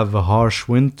know, they have a harsh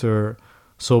winter.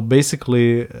 So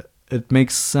basically, it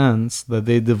makes sense that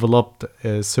they developed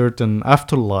a certain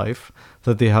afterlife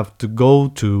that they have to go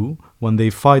to when they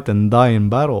fight and die in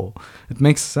battle. It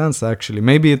makes sense, actually.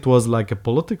 Maybe it was like a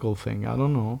political thing. I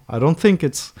don't know. I don't think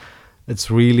it's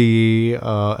really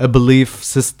a belief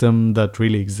system that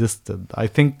really existed. I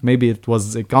think maybe it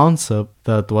was a concept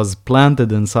that was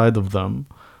planted inside of them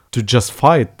to just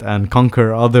fight and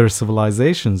conquer other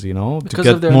civilizations, you know, because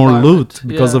to get more loot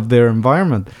because of their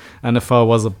environment. And if I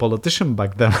was a politician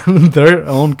back then in their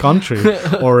own country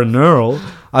or an earl,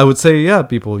 I would say, yeah,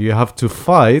 people, you have to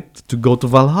fight to go to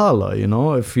Valhalla, you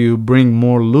know. If you bring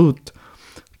more loot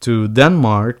to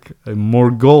Denmark, more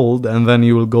gold, and then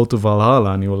you will go to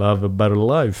Valhalla and you will have a better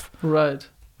life. Right.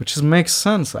 Which makes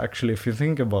sense, actually, if you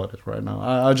think about it right now.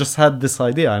 I just had this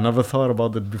idea. I never thought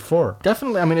about it before.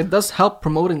 Definitely. I mean, it does help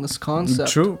promoting this concept.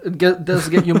 True. It does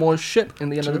get you more shit in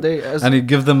the end of the day. And it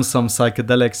gives them some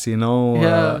psychedelics, you know, in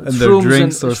their shrooms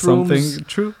drinks and or something.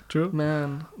 True.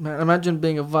 Man, imagine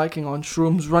being a Viking on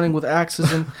shrooms, running with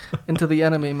axes into the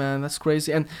enemy, man. That's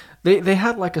crazy. And they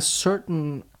had like a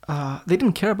certain... they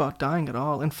didn't care about dying at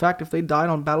all. In fact, if they died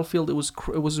on battlefield, it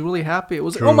was really happy. It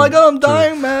was like, oh my god, I'm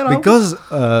dying, man. Because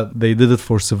they did it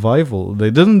for survival.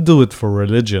 They didn't do it for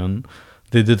religion.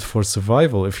 They did it for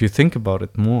survival. If you think about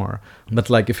it more, but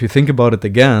like if you think about it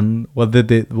again, what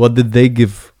did they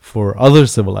give for other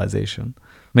civilization?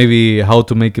 Maybe how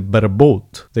to make a better boat.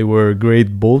 They were great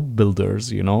boat builders,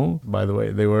 you know. By the way,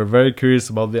 they were very curious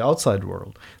about the outside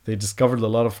world. They discovered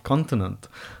a lot of continent.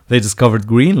 They discovered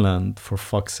Greenland, for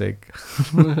fuck's sake.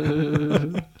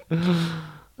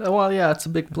 Well, yeah, it's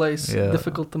a big place. Yeah.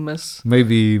 Difficult to miss.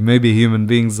 Maybe human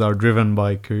beings are driven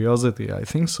by curiosity. I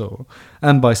think so.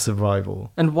 And by survival.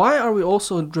 And why are we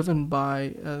also driven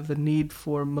by the need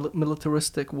for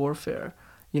militaristic warfare?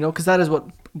 You know, because that is what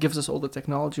gives us all the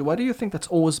technology. Why do you think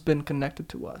that's always been connected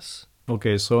to us?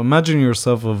 Okay, so imagine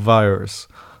yourself a virus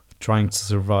trying to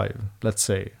survive, let's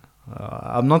say.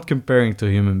 I'm not comparing to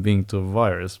a human being to a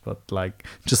virus, but like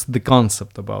just the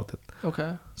concept about it.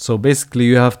 Okay. So basically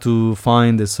you have to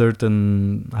find a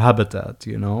certain habitat,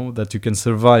 you know, that you can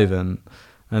survive in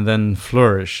and then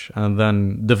flourish and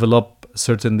then develop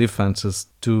certain defenses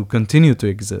to continue to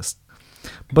exist.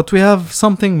 But we have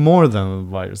something more than a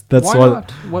virus. That's why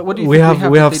not? What do you think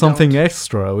we have something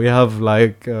extra. We have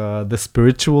like the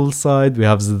spiritual side. We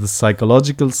have the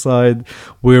psychological side.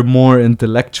 We're more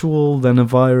intellectual than a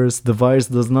virus. The virus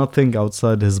does not think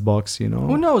outside his box, you know.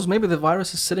 Who knows? Maybe the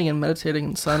virus is sitting and meditating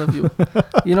inside of you.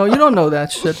 You know, you don't know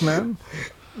that shit, man.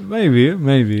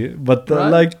 Maybe. But right?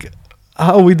 like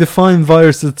how we define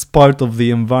virus, it's part of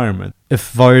the environment.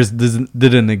 If virus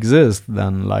didn't exist,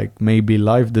 then like maybe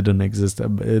life didn't exist.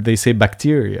 They say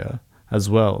bacteria as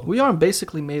well. We are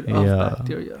basically made of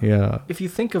bacteria. Yeah. If you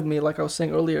think of me, like I was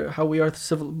saying earlier, how we are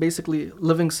basically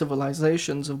living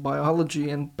civilizations of biology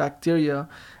and bacteria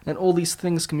and all these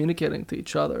things communicating to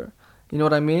each other. You know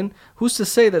what I mean? Who's to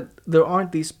say that there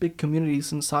aren't these big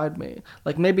communities inside me?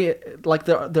 Like maybe like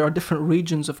there are different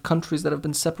regions of countries that have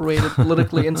been separated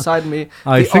politically inside me.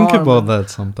 I think about that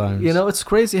sometimes. You know, it's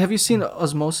crazy. Have you seen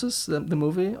Osmosis, the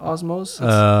movie Osmosis?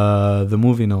 The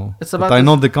movie, no. It's about but I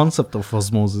know the concept of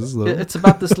osmosis, though. It's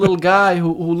about this little guy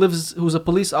who's a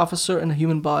police officer in a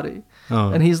human body.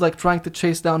 Oh. And he's like trying to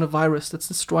chase down a virus that's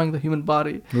destroying the human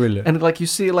body. Really? And like you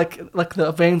see like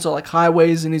the veins are like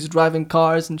highways and he's driving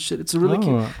cars and shit. It's a really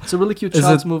cute. It's a really cute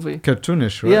child's movie.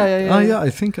 Cartoonish, right? Yeah. Oh yeah, I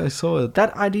think I saw it.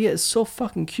 That idea is so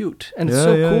fucking cute and it's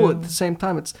so cool at the same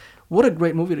time. It's what a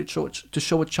great movie to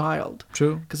show a child.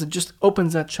 True. Because it just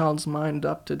opens that child's mind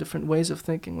up to different ways of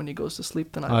thinking when he goes to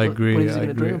sleep tonight. I agree. What is he going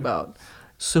to dream about?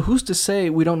 So who's to say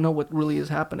we don't know what really is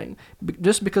happening?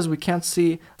 Just because we can't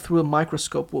see through a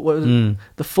microscope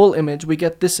the full image, we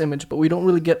get this image, but we don't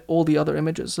really get all the other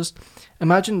images. Just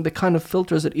imagine the kind of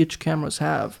filters that each cameras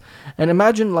have. And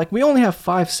imagine, like, we only have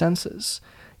 5 senses.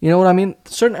 You know what I mean?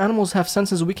 Certain animals have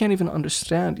senses we can't even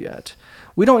understand yet.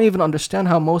 We don't even understand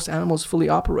how most animals fully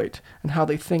operate and how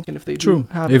they think and if they do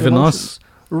have even emotions. Us.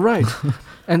 Right.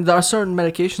 And there are certain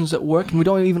medications that work and we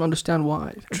don't even understand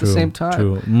why at the same time.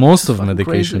 True. Most of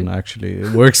medication actually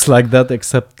works like that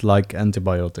except like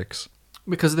antibiotics.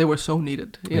 Because they were so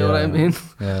needed. You know what I mean?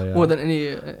 Yeah. More than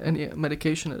any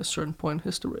medication at a certain point in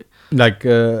history. Like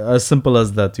as simple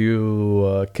as that.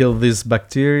 You kill this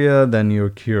bacteria, then you're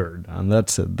cured. And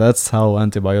that's it. That's how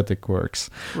antibiotic works.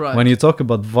 Right. When you talk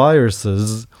about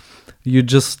viruses, you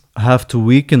just have to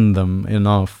weaken them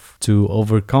enough to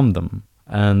overcome them.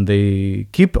 And they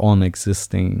keep on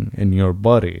existing in your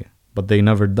body, but they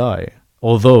never die.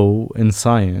 Although, in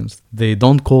science, they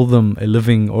don't call them a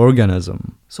living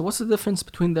organism. So what's the difference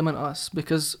between them and us?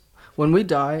 Because when we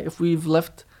die, if we've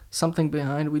left something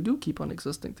behind, we do keep on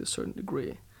existing to a certain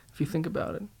degree, if you think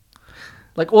about it.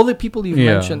 Like all the people you've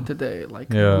mentioned today,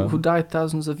 like who died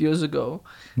thousands of years ago.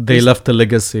 They left a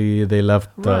legacy. They left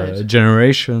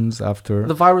generations after.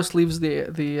 The virus leaves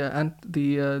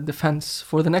the defense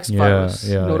for the next virus.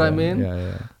 You know what I mean?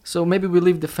 Yeah. So maybe we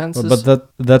leave defenses. But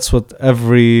that's what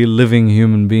every living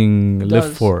human being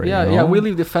lives for. Yeah, we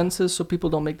leave defenses so people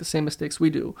don't make the same mistakes we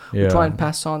do. We try and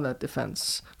pass on that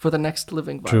defense for the next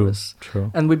living virus. True.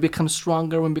 And we become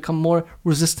stronger, we become more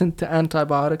resistant to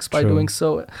antibiotics by doing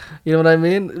so. You know what I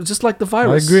mean? Just like the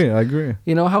virus. I agree.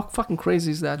 You know, how fucking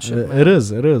crazy is that shit, man? It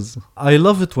is. I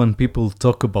love it when people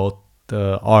talk about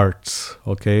arts,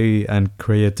 okay, and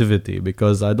creativity,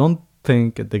 because I don't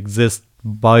think it exists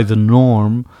by the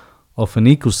norm of an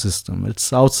ecosystem.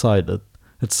 It's outside it.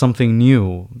 It's something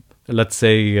new. Let's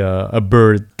say a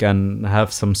bird can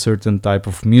have some certain type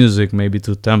of music, maybe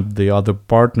to tempt the other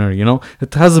partner, you know.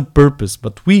 It has a purpose,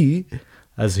 but we,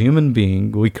 as human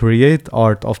being, we create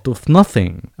art out of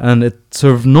nothing. And it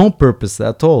serves no purpose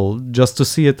at all, just to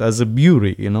see it as a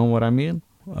beauty, you know what I mean?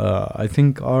 I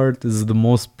think art is the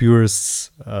most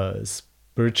purest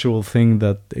spiritual thing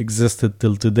that existed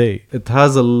till today. It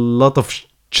has a lot of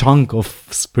chunk of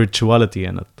spirituality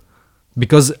in it.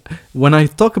 Because when I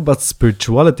talk about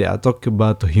spirituality, I talk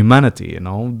about humanity, you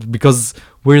know, because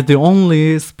we're the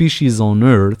only species on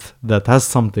Earth that has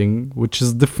something which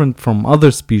is different from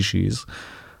other species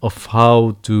of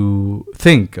how to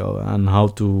think and how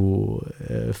to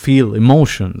feel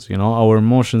emotions. You know, our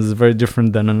emotions is very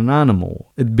different than an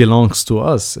animal. It belongs to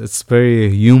us. It's very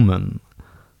human.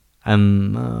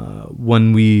 And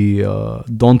when we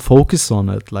don't focus on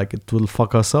it, like, it will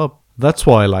fuck us up. That's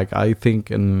why, like, I think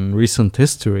in recent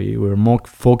history, we're more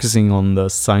focusing on the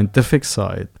scientific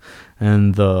side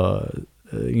and the,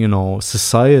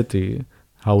 society,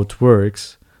 how it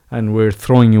works, and we're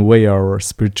throwing away our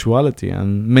spirituality.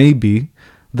 And maybe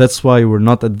that's why we're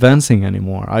not advancing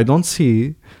anymore. I don't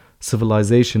see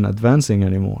civilization advancing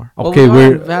anymore. Okay, well,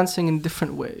 we're advancing in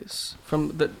different ways.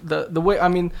 From the way, I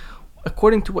mean,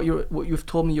 according to what you've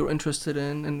told me you're interested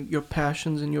in and your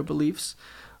passions and your beliefs,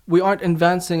 we aren't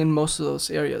advancing in most of those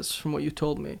areas from what you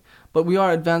told me, but we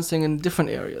are advancing in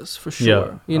different areas for sure.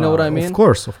 Yeah. You know what I mean? Of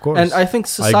course. And I think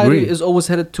society is always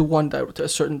headed to to a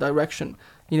certain direction.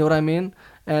 You know what I mean?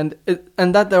 And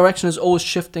that direction is always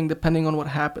shifting depending on what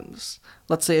happens.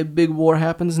 Let's say a big war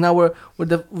happens. Now we're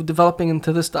developing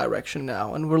into this direction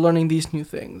now, and we're learning these new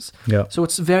things. Yeah. So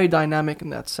it's very dynamic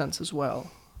in that sense as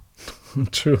well.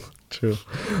 True.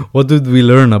 What did we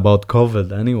learn about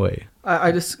COVID anyway?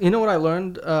 I just, you know what I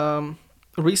learned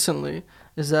recently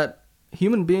is that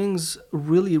human beings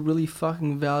really, really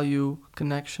fucking value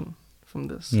connection from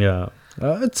this. Yeah.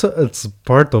 It's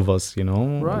part of us, you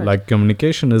know. Right. Like,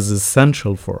 communication is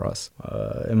essential for us.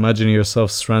 Imagine yourself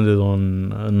stranded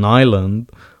on an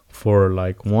island for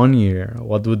like 1 year.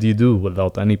 What would you do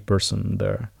without any person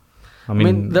there? I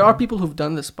mean, there are people who've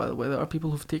done this, by the way. There are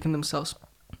people who've taken themselves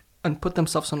and put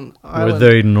themselves on an island. Were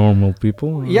they normal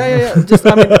people? Yeah. Just,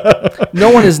 I mean, no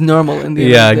one is normal in the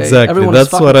end of the day. Exactly. Everyone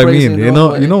That's what I mean. You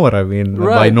know what I mean by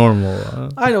Right.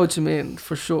 normal. I know what you mean,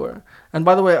 for sure. And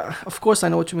by the way, of course I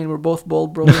know what you mean. We're both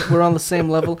bald, bro. We're on the same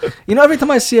level. You know, every time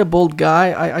I see a bald guy,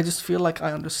 I just feel like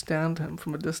I understand him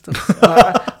from a distance.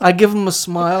 I give him a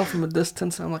smile from a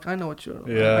distance. I'm like, I know what you're...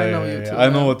 I know you too. I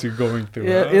know what you're going through.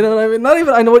 Yeah, you know what I mean? Not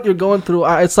even I know what you're going through.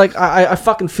 It's like I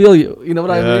fucking feel you. You know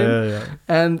what I mean? Yeah.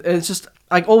 And it's just,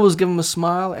 I always give him a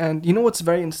smile. And you know what's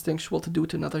very instinctual to do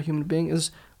to another human being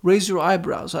is raise your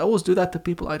eyebrows. I always do that to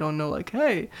people I don't know. Like,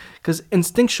 hey, because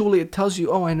instinctually it tells you,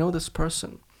 oh, I know this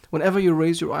person. Whenever you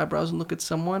raise your eyebrows and look at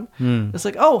someone, it's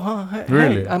like, oh, hey,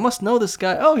 really? I must know this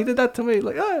guy. Oh, he did that to me.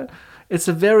 Like, it's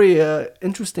a very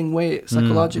interesting way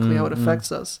psychologically how it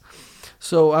affects us.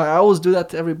 So I always do that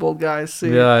to every bald guy I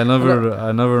see. Yeah, I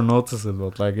never noticed it,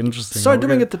 but like, interesting. Start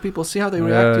doing it to people. See how they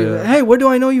react to you. Yeah. Hey, where do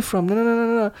I know you from?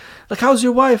 No. Like, how's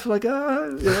your wife? Like,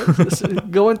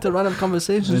 go into random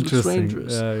conversations with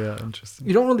strangers. Yeah, interesting.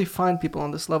 You don't really find people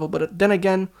on this level, but then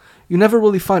again, you never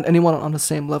really find anyone on the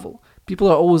same level. People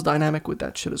are always dynamic with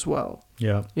that shit as well.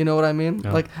 Yeah. You know what I mean?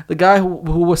 Yeah. Like, the guy who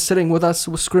was sitting with us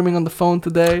was screaming on the phone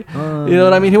today. You know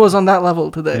what I mean? He was on that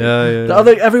level today.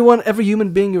 Every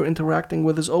human being you're interacting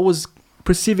with is always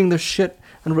perceiving their shit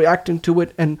and reacting to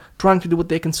it and trying to do what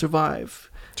they can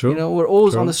survive. True. You know, we're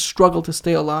always on the struggle to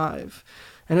stay alive.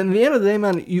 And in the end of the day,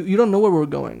 man, you don't know where we're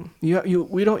going. You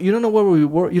don't know where we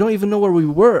were. You don't even know where we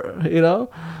were, you know?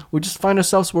 We just find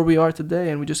ourselves where we are today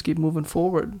and we just keep moving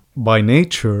forward. By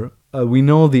nature, we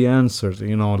know the answers,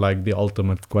 you know, like the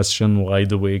ultimate question, why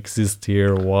do we exist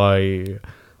here? Why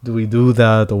do we do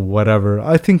that or whatever?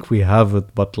 I think we have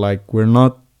it, but like, we're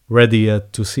not ready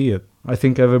yet to see it. I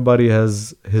think everybody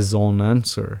has his own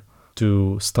answer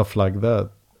to stuff like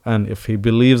that. And if he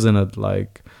believes in it,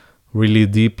 like, really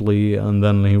deeply, and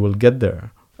then he will get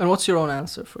there. And what's your own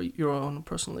answer for your own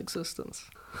personal existence?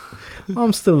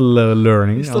 I'm still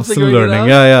learning. I'm still learning.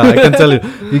 Yeah, I can tell you.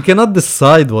 You cannot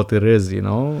decide what it is, you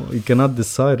know? You cannot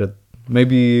decide it.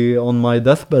 Maybe on my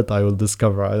deathbed I will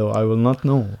discover. I will not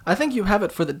know. I think you have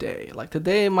it for the day. Like,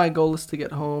 today my goal is to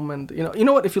get home, and you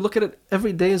know what? If you look at it,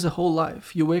 every day is a whole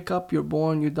life. You wake up, you're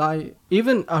born, you die.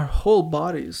 Even our whole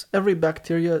bodies, every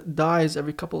bacteria dies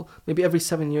maybe every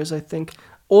 7 years, I think.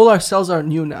 all our cells are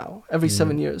new now every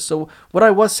 7 years. So what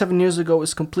I was 7 years ago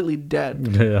is completely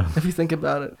dead. Yeah. If you think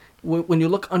about it, when you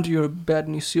look under your bed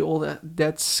and you see all that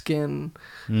dead skin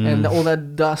and all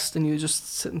that dust, and you just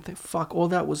sit and think, "Fuck, all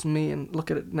that was me." And look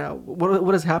at it now.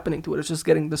 What is happening to it? It's just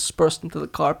getting dispersed into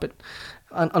the carpet,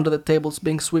 under the tables,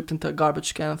 being swept into a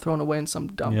garbage can and thrown away in some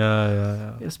dump.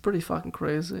 Yeah. It's pretty fucking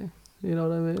crazy. You know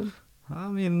what I mean? I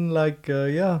mean, like,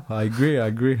 yeah, I agree.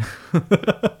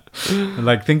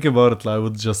 Like, think about it, I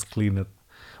would just clean it.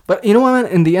 But you know what,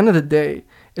 man? In the end of the day,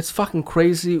 it's fucking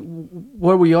crazy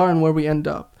where we are and where we end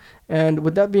up. And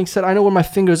with that being said, I know where my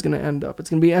finger is gonna end up. It's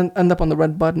gonna be end up on the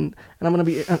red button, and I'm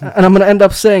gonna end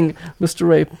up saying, "Mr.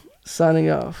 Rape, signing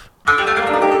off."